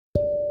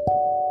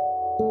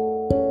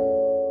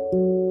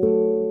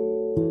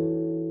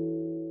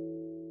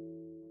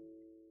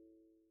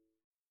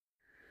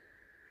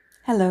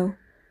Hello,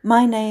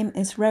 my name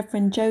is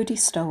Reverend Jodie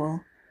Stowell.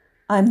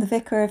 I'm the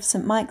Vicar of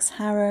St Mike's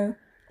Harrow,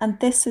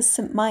 and this is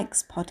St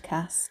Mike's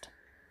Podcast.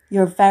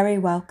 You're very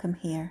welcome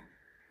here.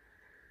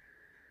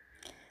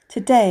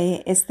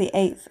 Today is the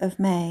 8th of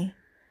May,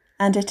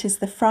 and it is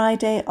the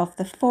Friday of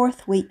the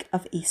 4th week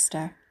of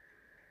Easter.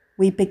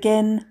 We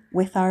begin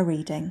with our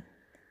reading.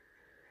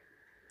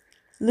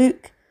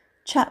 Luke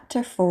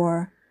chapter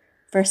 4,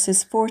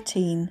 verses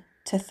 14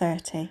 to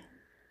 30.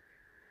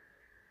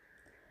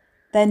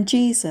 Then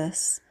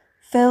Jesus,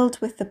 filled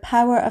with the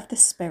power of the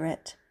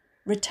Spirit,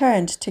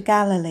 returned to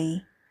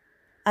Galilee,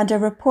 and a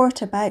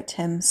report about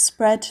him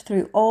spread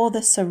through all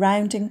the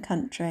surrounding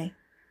country.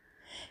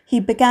 He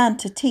began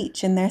to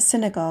teach in their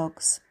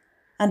synagogues,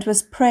 and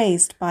was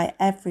praised by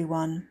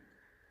everyone.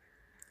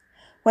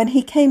 When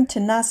he came to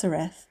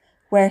Nazareth,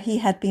 where he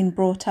had been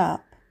brought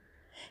up,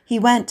 he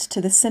went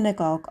to the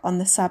synagogue on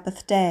the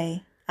Sabbath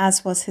day,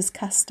 as was his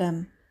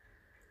custom.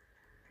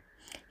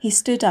 He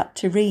stood up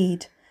to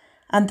read,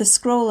 and the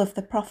scroll of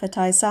the prophet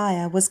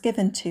Isaiah was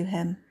given to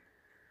him.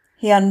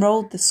 He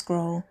unrolled the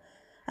scroll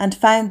and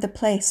found the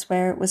place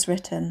where it was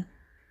written,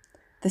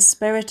 "The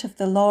Spirit of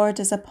the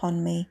Lord is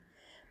upon me,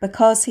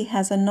 because he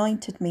has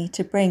anointed me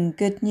to bring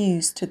good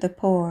news to the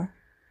poor.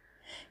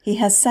 He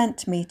has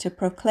sent me to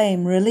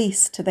proclaim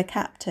release to the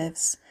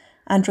captives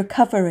and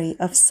recovery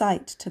of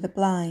sight to the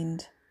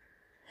blind,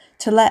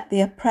 to let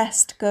the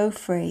oppressed go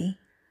free,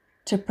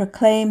 to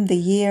proclaim the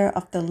year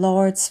of the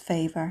Lord's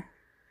favour."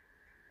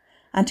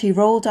 And he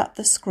rolled up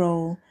the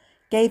scroll,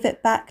 gave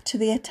it back to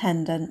the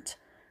attendant,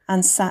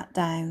 and sat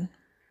down.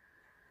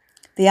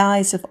 The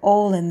eyes of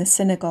all in the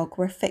synagogue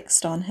were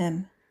fixed on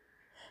him.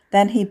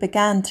 Then he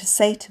began to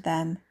say to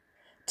them,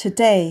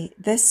 "Today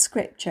this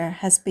scripture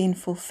has been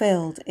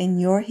fulfilled in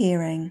your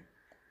hearing."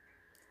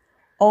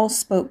 All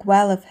spoke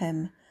well of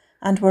him,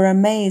 and were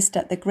amazed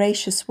at the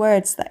gracious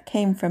words that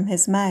came from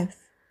his mouth.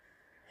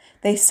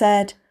 They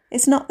said,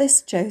 "Is not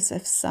this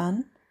Joseph's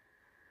son?"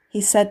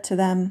 He said to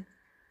them,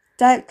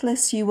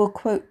 "Doubtless you will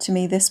quote to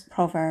me this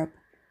proverb,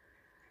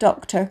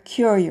 'Doctor,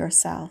 cure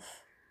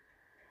yourself.'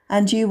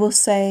 And you will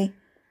say,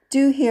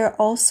 'Do here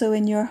also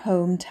in your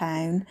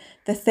hometown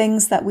the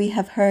things that we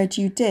have heard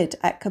you did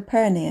at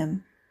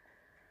Capernaum.'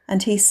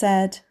 And he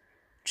said,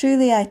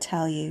 'Truly I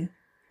tell you,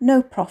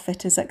 no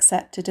prophet is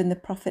accepted in the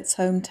prophet's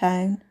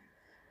hometown.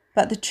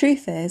 But the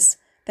truth is,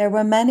 there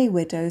were many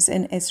widows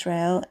in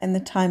Israel in the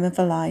time of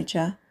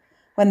Elijah,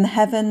 when the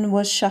heaven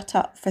was shut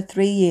up for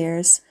 3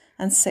 years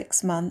and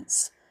 6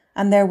 months,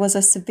 and there was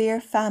a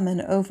severe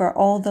famine over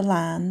all the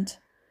land.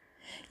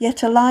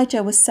 Yet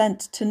Elijah was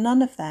sent to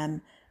none of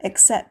them,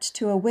 except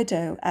to a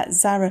widow at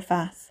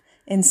Zarephath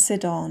in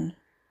Sidon.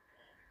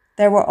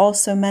 There were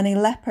also many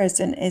lepers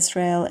in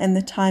Israel in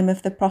the time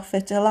of the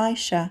prophet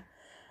Elisha,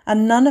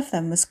 and none of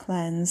them was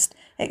cleansed,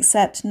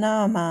 except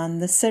Naaman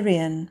the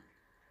Syrian."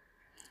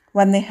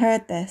 When they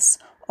heard this,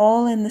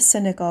 all in the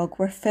synagogue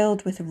were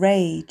filled with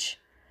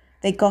rage.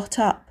 They got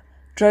up,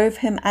 drove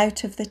him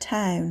out of the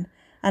town,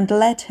 and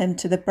led him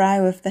to the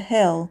brow of the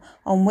hill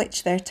on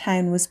which their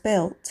town was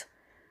built,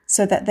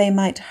 so that they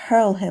might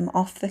hurl him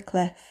off the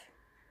cliff.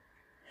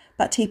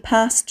 But he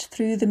passed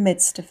through the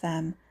midst of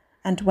them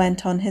and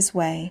went on his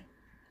way.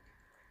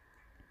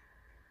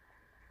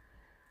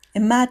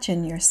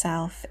 Imagine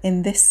yourself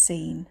in this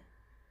scene.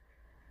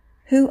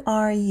 Who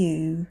are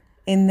you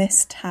in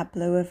this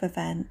tableau of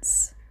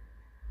events?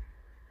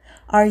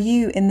 Are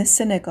you in the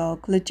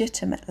synagogue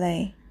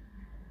legitimately?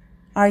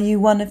 Are you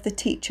one of the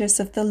teachers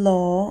of the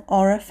law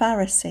or a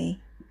Pharisee?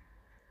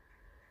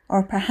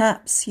 Or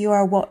perhaps you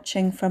are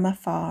watching from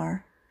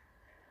afar.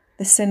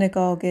 The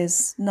synagogue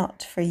is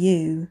not for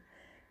you.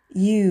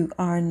 You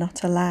are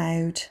not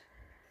allowed.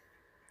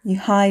 You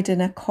hide in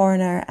a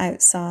corner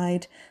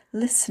outside,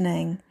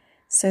 listening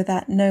so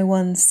that no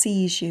one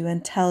sees you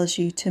and tells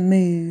you to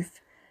move,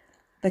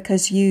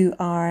 because you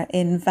are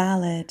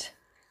invalid.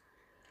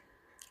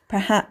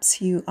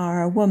 Perhaps you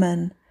are a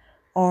woman,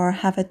 or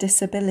have a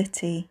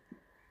disability,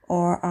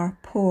 or are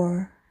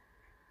poor.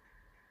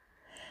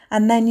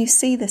 And then you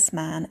see this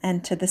man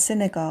enter the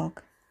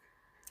synagogue.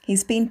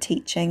 He's been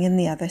teaching in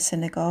the other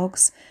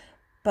synagogues,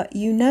 but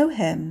you know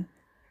him.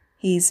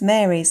 He's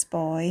Mary's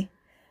boy,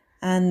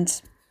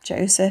 and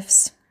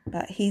Joseph's,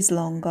 but he's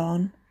long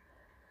gone.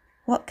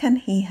 What can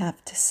he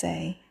have to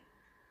say?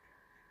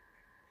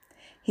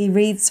 He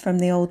reads from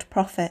the old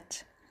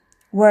prophet,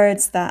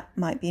 words that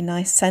might be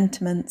nice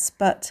sentiments,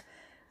 but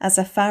as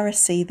a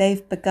Pharisee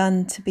they've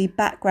begun to be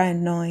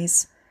background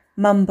noise,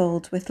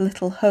 mumbled with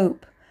little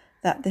hope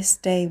that this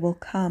day will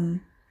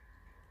come.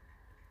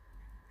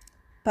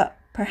 But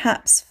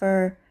perhaps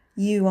for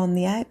you on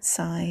the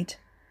outside,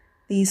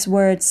 these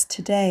words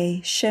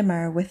today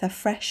shimmer with a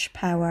fresh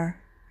power.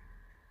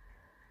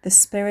 "The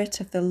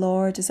Spirit of the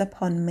Lord is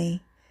upon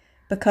me,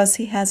 because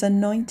he has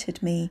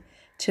anointed me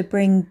to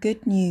bring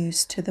good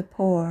news to the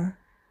poor.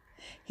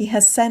 He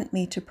has sent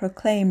me to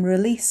proclaim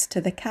release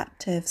to the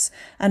captives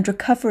and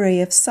recovery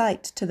of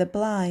sight to the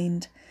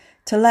blind,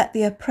 to let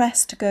the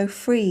oppressed go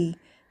free,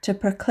 to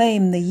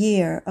proclaim the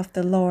year of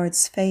the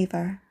Lord's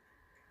favour."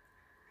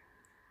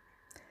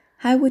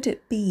 How would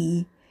it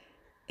be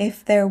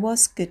if there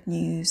was good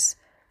news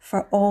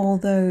for all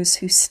those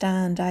who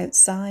stand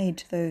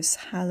outside those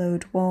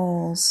hallowed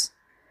walls,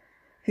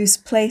 whose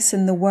place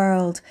in the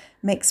world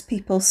makes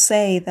people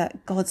say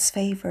that God's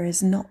favour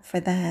is not for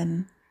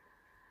them?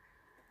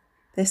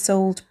 This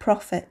old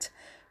prophet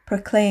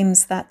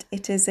proclaims that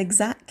it is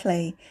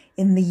exactly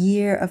in the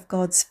year of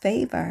God's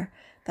favour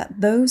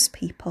that those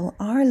people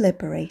are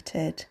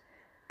liberated,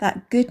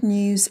 that good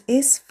news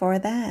is for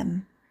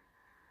them.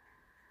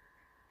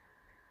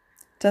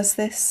 Does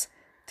this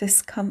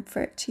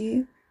discomfort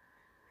you?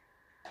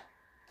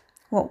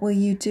 What will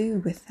you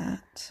do with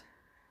that?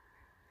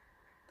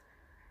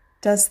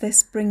 Does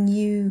this bring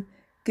you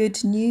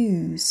good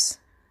news?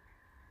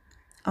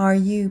 Are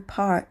you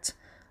part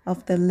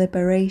of the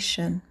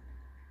liberation?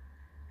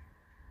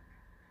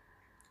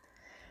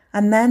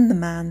 And then the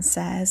man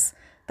says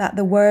that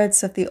the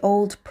words of the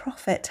old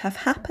prophet have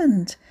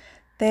happened.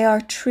 They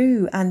are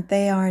true and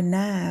they are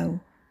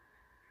now.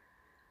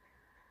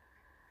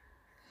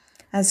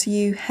 As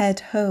you head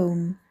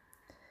home,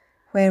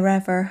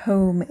 wherever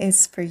home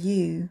is for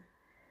you,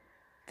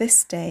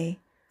 this day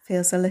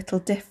feels a little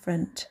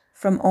different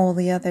from all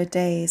the other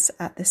days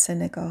at the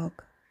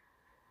synagogue.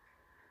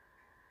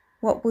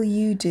 What will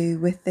you do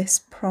with this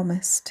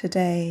promise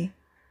today?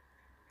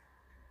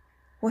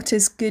 What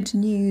is good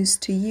news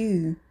to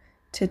you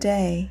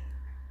today?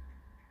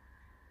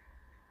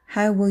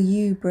 How will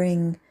you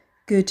bring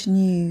good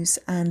news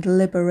and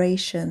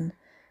liberation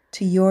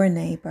to your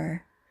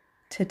neighbour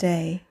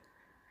today?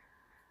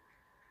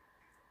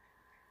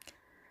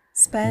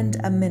 Spend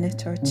a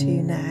minute or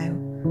two now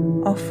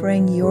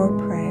offering your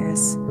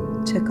prayers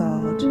to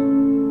God.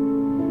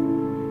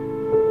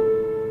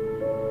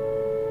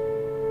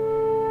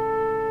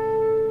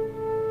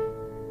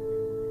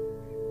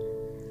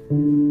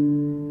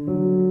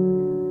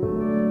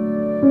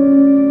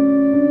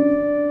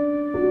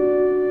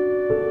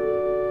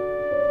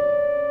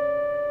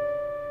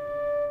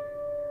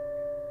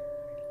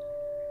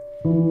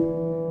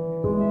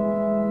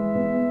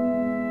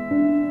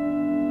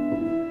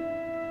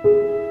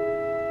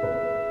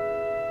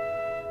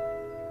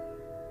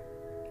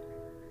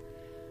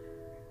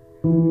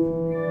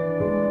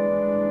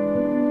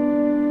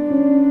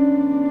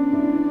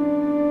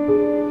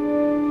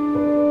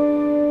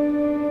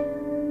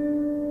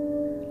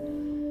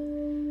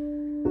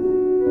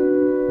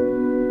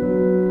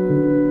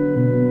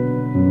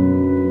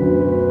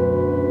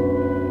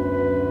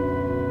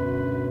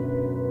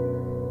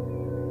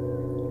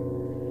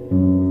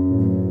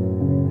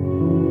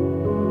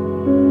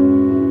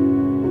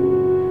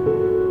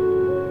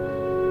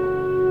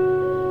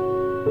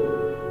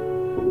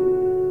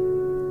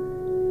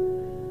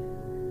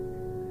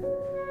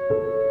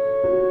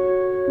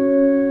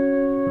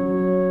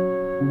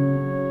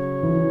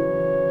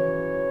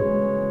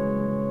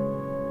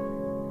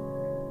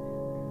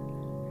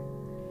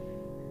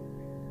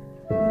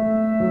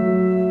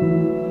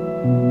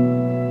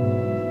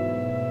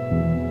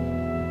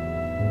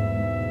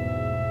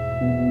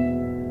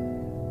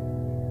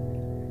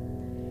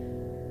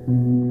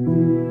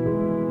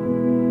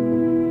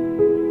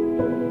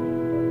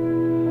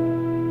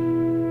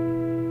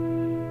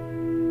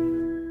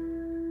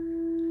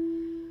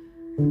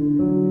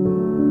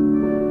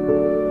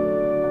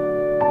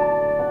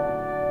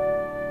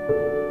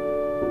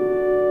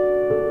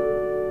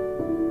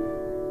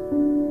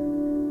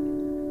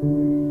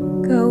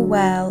 Go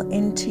well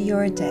into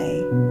your day,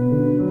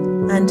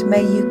 and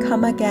may you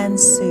come again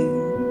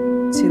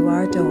soon to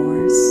our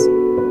doors.